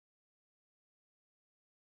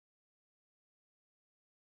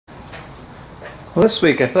Well, this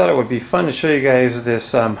week I thought it would be fun to show you guys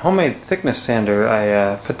this homemade thickness sander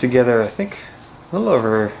I put together, I think, a little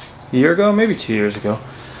over a year ago, maybe 2 years ago.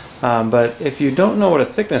 But if you don't know what a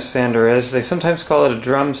thickness sander is, they sometimes call it a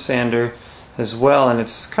drum sander as well, and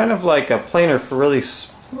it's kind of like a planer for really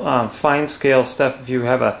fine scale stuff. If you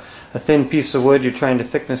have a thin piece of wood you're trying to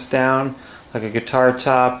thickness down, like a guitar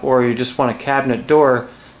top, or you just want a cabinet door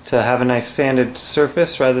to have a nice sanded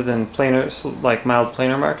surface rather than planer, like mild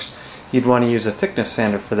planer marks, you'd want to use a thickness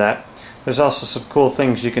sander for that. There's also some cool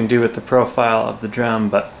things you can do with the profile of the drum,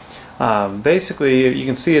 but basically you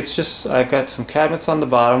can see it's just, I've got some cabinets on the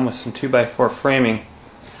bottom with some 2x4 framing.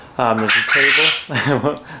 There's a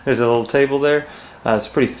table, there's a little table there, it's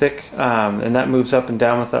pretty thick, and that moves up and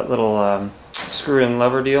down with that little screw-in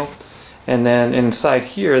lever deal. And then inside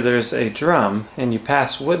here there's a drum, and you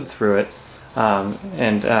pass wood through it.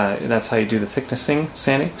 And that's how you do the thicknessing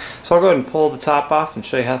sanding. So I'll go ahead and pull the top off and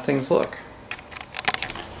show you how things look.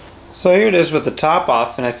 So here it is with the top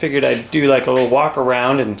off, and I figured I'd do like a little walk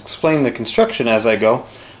around and explain the construction as I go.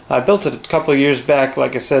 I built it a couple of years back,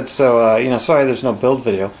 like I said, so sorry there's no build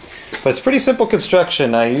video. But it's pretty simple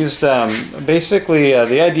construction. I used basically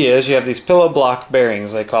the idea is you have these pillow block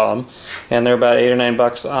bearings, they call them, and they're about $8 or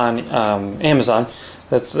 $9 on Amazon.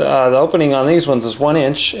 That's the opening on these ones is 1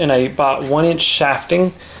 inch, and I bought 1 inch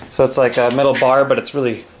shafting, so it's like a metal bar, but it's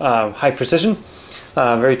really high precision,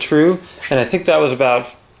 very true. And I think that was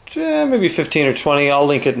about maybe 15 or 20. I'll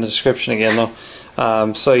link it in the description again,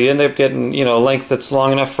 though. So you end up getting a length that's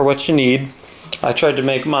long enough for what you need. I tried to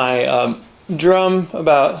make my drum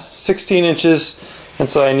about 16 inches, and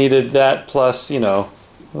so I needed that plus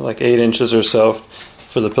like 8 inches or so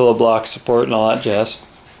for the pillow block support and all that jazz.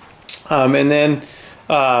 And then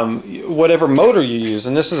whatever motor you use,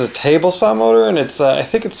 and this is a table saw motor, and it's I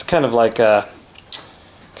think it's kind of like a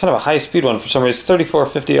high-speed one for some reason. It's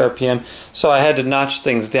 3450 RPM, so I had to notch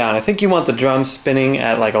things down. I think you want the drum spinning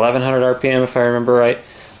at like 1100 RPM if I remember right.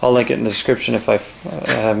 I'll link it in the description if I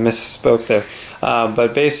misspoke there.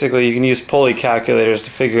 But basically you can use pulley calculators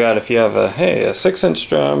to figure out if you have a 6-inch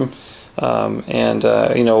drum, and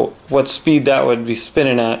what speed that would be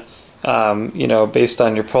spinning at, based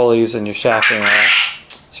on your pulleys and your shafting and all that.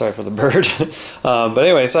 Sorry for the bird. But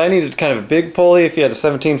anyway, so I needed kind of a big pulley. If you had a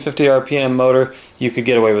 1750 RPM motor, you could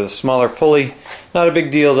get away with a smaller pulley. Not a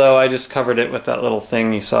big deal though, I just covered it with that little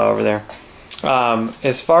thing you saw over there.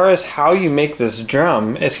 As far as how you make this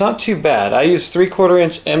drum, it's not too bad. I use 3/4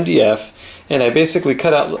 inch MDF, and I basically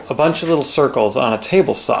cut out a bunch of little circles on a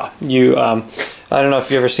table saw. I don't know if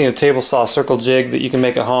you've ever seen a table saw circle jig that you can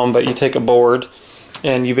make at home, but you take a board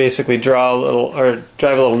and you basically draw a little, or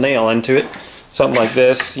drive a little nail into it. Something like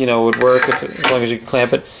this, would work as long as you can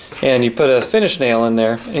clamp it. And you put a finish nail in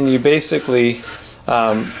there, and you basically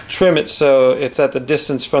trim it so it's at the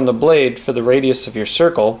distance from the blade for the radius of your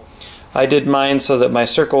circle. I did mine so that my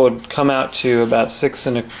circle would come out to about 6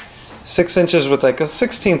 inches with like a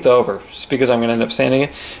 1/16 over, just because I'm going to end up sanding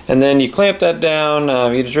it. And then you clamp that down.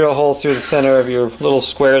 You drill a hole through the center of your little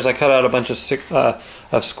squares. I cut out a bunch of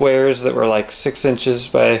squares that were like 6 inches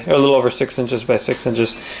by, or a little over 6 inches by 6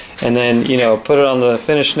 inches, and then put it on the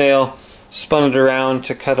finish nail, spun it around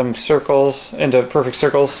to cut them circles into perfect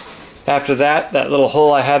circles. After that, that little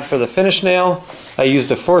hole I had for the finish nail, I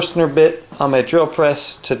used a Forstner bit on my drill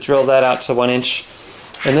press to drill that out to 1 inch.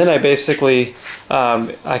 And then I basically,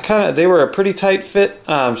 they were a pretty tight fit,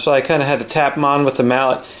 so I kind of had to tap them on with the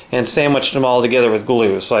mallet and sandwiched them all together with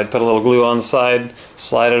glue. So I'd put a little glue on the side,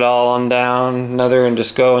 slide it all on down, another, and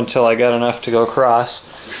just go until I got enough to go across.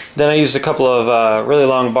 Then I used a couple of really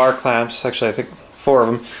long bar clamps, actually I think 4 of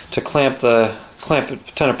them, to clamp a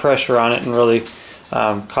ton of pressure on it and really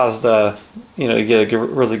cause the, to get a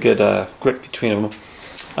really good grip between them.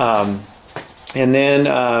 And then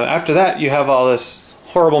after that you have all this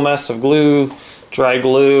horrible mess of glue, dry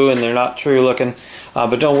glue, and they're not true looking.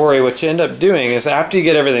 But don't worry, what you end up doing is after you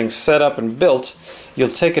get everything set up and built, you'll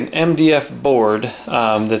take an MDF board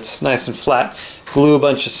that's nice and flat, glue a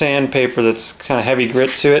bunch of sandpaper that's kind of heavy grit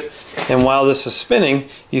to it, and while this is spinning,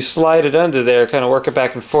 you slide it under there, kind of work it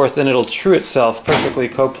back and forth, and it'll true itself perfectly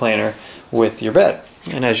coplanar with your bed.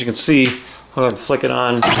 And as you can see, I'll go ahead and flick it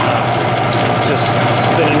on. It's just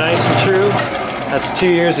spinning nice and true. That's 2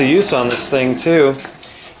 years of use on this thing too.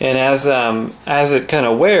 And as it kind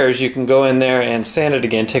of wears, you can go in there and sand it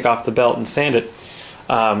again, take off the belt and sand it,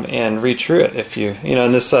 and re-true it. If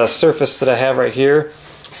and this surface that I have right here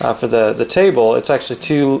for the table, it's actually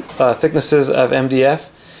 2 thicknesses of MDF,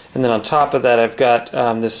 and then on top of that I've got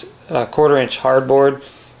this 1/4 inch hardboard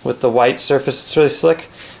with the white surface. It's really slick.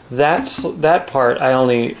 That part I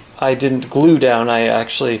only I didn't glue down. I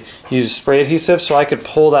actually used spray adhesive, so I could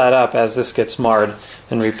pull that up as this gets marred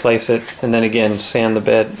and replace it, and then again sand the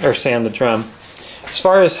bed or sand the drum. As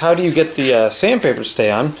far as how do you get the sandpaper to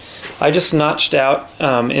stay on, I just notched out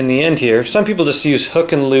in the end here. Some people just use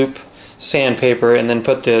hook and loop sandpaper and then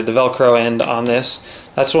put the Velcro end on this.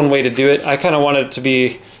 That's one way to do it. I kind of wanted it to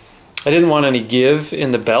be, I didn't want any give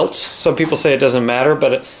in the belt. Some people say it doesn't matter,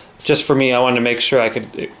 but just for me, I wanted to make sure I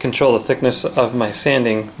could control the thickness of my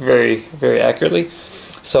sanding very, very accurately.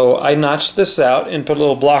 So I notched this out and put a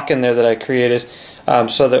little block in there that I created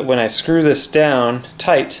so that when I screw this down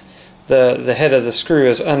tight, the head of the screw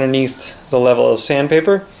is underneath the level of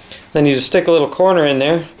sandpaper. Then you just stick a little corner in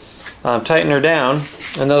there, tighten her down,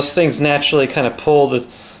 and those things naturally kind of pull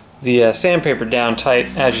the sandpaper down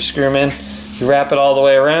tight as you screw them in. You wrap it all the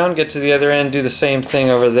way around, get to the other end, do the same thing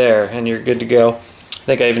over there, and you're good to go. I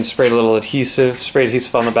think I even sprayed a little spray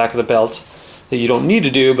adhesive on the back of the belt that you don't need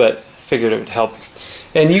to do, but figured it would help.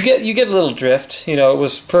 And you get a little drift. You know, it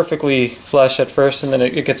was perfectly flush at first, and then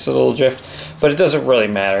it gets a little drift, but it doesn't really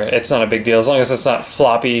matter. It's not a big deal as long as it's not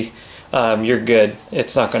floppy. You're good.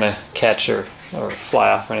 It's not going to catch or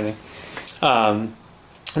fly off or anything. And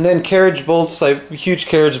then carriage bolts, like huge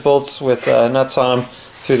carriage bolts with nuts on them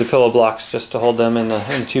through the pillow blocks just to hold them in the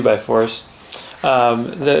 2x4s.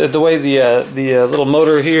 The way the little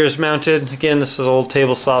motor here is mounted, again, this is an old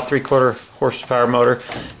table saw 3/4 horsepower motor.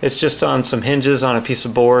 It's just on some hinges on a piece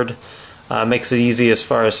of board. Makes it easy as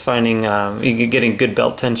far as finding, getting good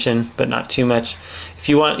belt tension, but not too much. If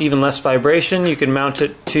you want even less vibration, you can mount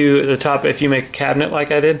it to the top if you make a cabinet like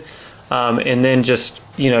I did, and then just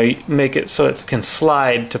make it so it can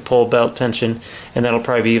slide to pull belt tension, and that'll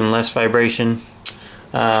probably be even less vibration.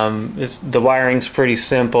 The wiring's pretty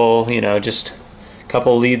simple, just a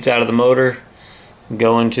couple leads out of the motor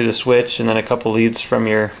go into the switch, and then a couple leads from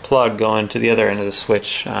your plug go into the other end of the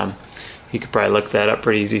switch. You could probably look that up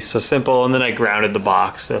pretty easy. So simple, and then I grounded the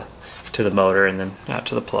box to the motor and then out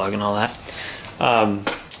to the plug and all that.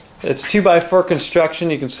 It's 2x4 construction.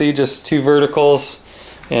 You can see just 2 verticals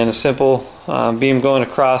and a simple beam going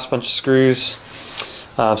across, bunch of screws.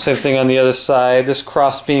 Same thing on the other side. This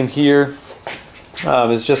cross beam here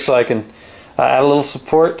is just so I can add a little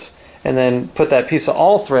support and then put that piece of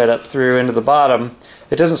all thread up through into the bottom.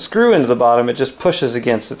 It doesn't screw into the bottom, it just pushes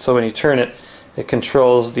against it, so when you turn it, it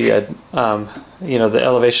controls the the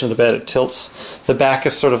elevation of the bed. It tilts. The back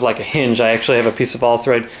is sort of like a hinge. I actually have a piece of all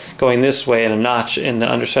thread going this way and a notch in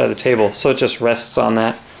the underside of the table, so it just rests on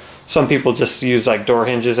that. Some people just use like door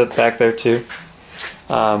hinges at the back there too.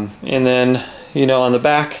 And then on the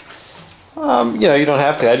back, you don't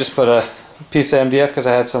have to. I just put a piece of MDF because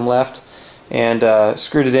I had some left, and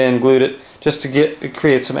screwed it in, glued it, just to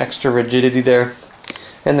create some extra rigidity there.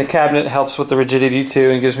 And the cabinet helps with the rigidity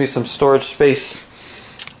too, and gives me some storage space.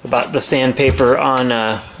 About the sandpaper on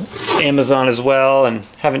Amazon as well, and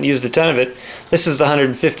haven't used a ton of it. This is the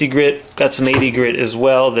 150 grit, got some 80 grit as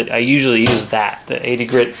well, that I usually use that. The 80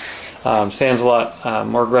 grit sands a lot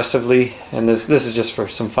more aggressively, and this is just for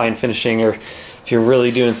some fine finishing, or if you're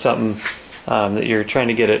really doing something that you're trying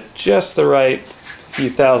to get it just the right few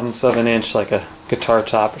thousandths of an inch, like a guitar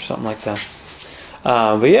top or something like that.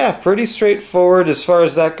 But yeah, pretty straightforward as far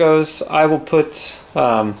as that goes. I will put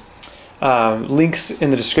links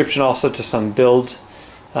in the description also to some build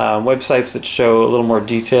websites that show a little more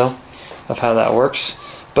detail of how that works.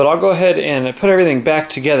 But I'll go ahead and put everything back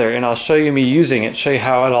together, and I'll show you me using it, show you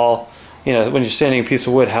how it all, when you're sanding a piece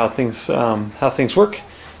of wood, how things work,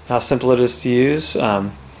 how simple it is to use,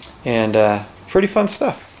 and pretty fun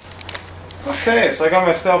stuff. Okay, so I got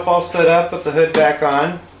myself all set up, put the hood back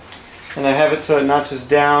on, and I have it so it notches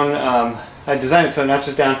down. I designed it so it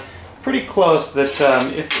notches down pretty close, that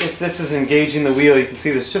if this is engaging the wheel, you can see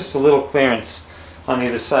there's just a little clearance on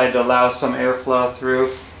either side to allow some airflow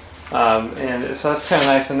through, and so that's kind of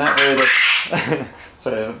nice, and that really does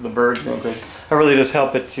sorry, the bird's going crazy. That really does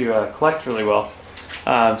help it to collect really well.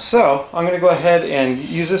 So I'm going to go ahead and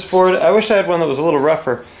use this board. I wish I had one that was a little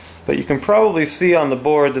rougher, but you can probably see on the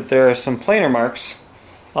board that there are some planer marks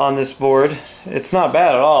on this board. It's not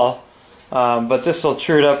bad at all. But this will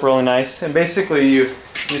chew it up really nice, and basically you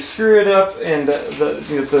screw it up and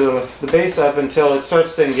the base up until it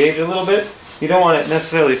starts to engage a little bit. You don't want it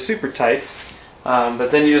necessarily super tight, but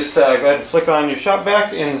then you just go ahead and flick on your shop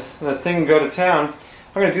vac and the thing can go to town.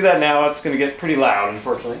 I'm going to do that now. It's going to get pretty loud,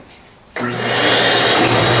 unfortunately.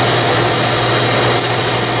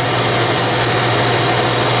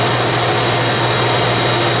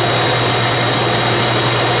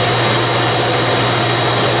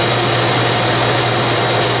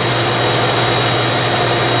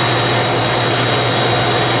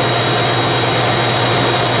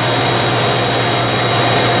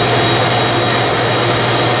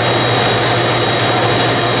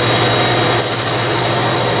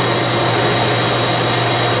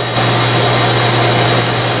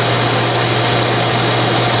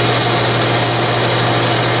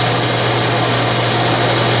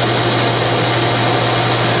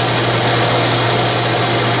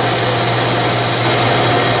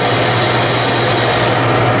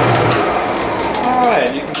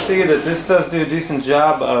 this does do a decent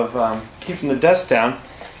job of keeping the dust down.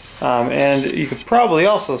 And you could probably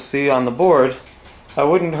also see on the board, I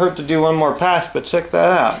wouldn't hurt to do one more pass, but check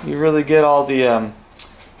that out. You really get all the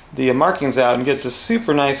markings out and get this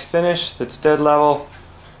super nice finish that's dead level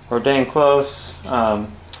or dang close. And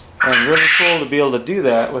really cool to be able to do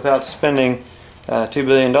that without spending $2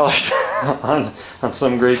 billion on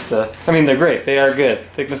some great, I mean, they're great, they are good,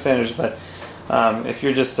 thickness sanders, but if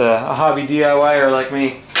you're just a hobby DIYer like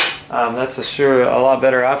me, that's a lot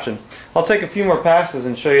better option. I'll take a few more passes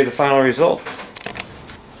and show you the final result.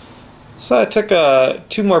 So I took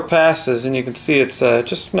 2 more passes, and you can see it's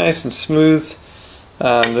just nice and smooth.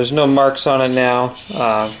 There's no marks on it now.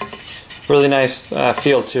 Really nice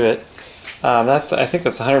feel to it. I think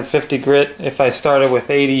that's 150 grit. If I started with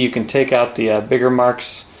 80, you can take out the bigger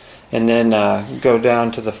marks and then go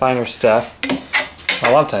down to the finer stuff.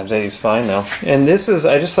 A lot of times 80 is fine though. And this is,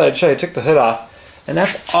 I just thought I'd show you, I took the hood off, and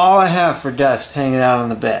that's all I have for dust hanging out on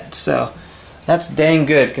the bed. So that's dang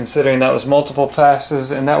good considering that was multiple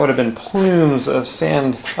passes, and that would have been plumes of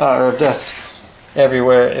sand or dust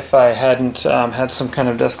everywhere if I hadn't had some kind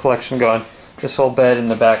of dust collection going. This whole bed in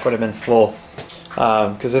the back would have been full,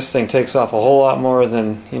 because this thing takes off a whole lot more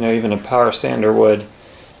than even a power sander would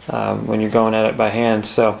when you're going at it by hand.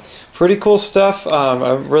 So pretty cool stuff.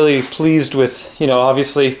 I'm really pleased with,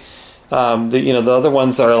 obviously the other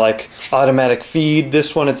ones are like automatic feed.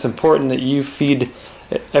 This one, it's important that you feed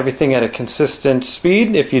everything at a consistent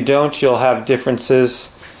speed. If you don't, you'll have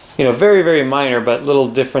differences, very, very minor, but little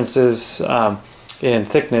differences in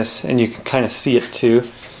thickness, and you can kind of see it too.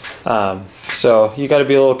 So you got to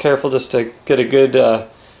be a little careful just to get a good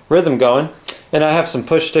rhythm going. And I have some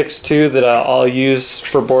push sticks too that I'll use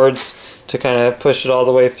for boards to kind of push it all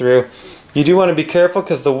the way through. You do want to be careful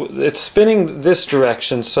because it's spinning this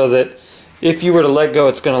direction, so that if you were to let go,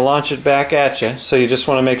 it's going to launch it back at you. So you just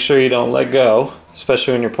want to make sure you don't let go,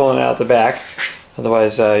 especially when you're pulling it out the back.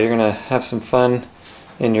 Otherwise, you're going to have some fun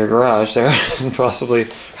in your garage there and possibly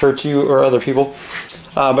hurt you or other people.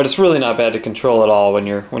 But it's really not bad to control at all when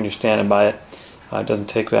you're standing by it. It doesn't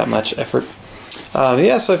take that much effort.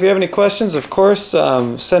 Yeah, so if you have any questions, of course,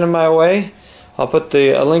 send them my way. I'll put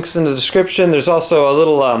the links in the description. There's also a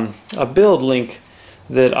little a build link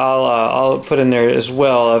that I'll put in there as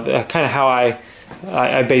well, of kind of how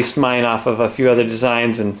I based mine off of a few other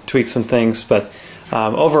designs and tweaked some things. But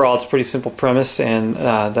overall, it's a pretty simple premise, and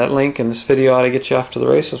that link in this video ought to get you off to the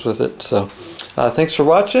races with it. So thanks for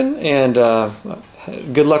watching, and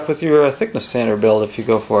good luck with your thickness sander build if you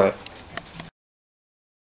go for it.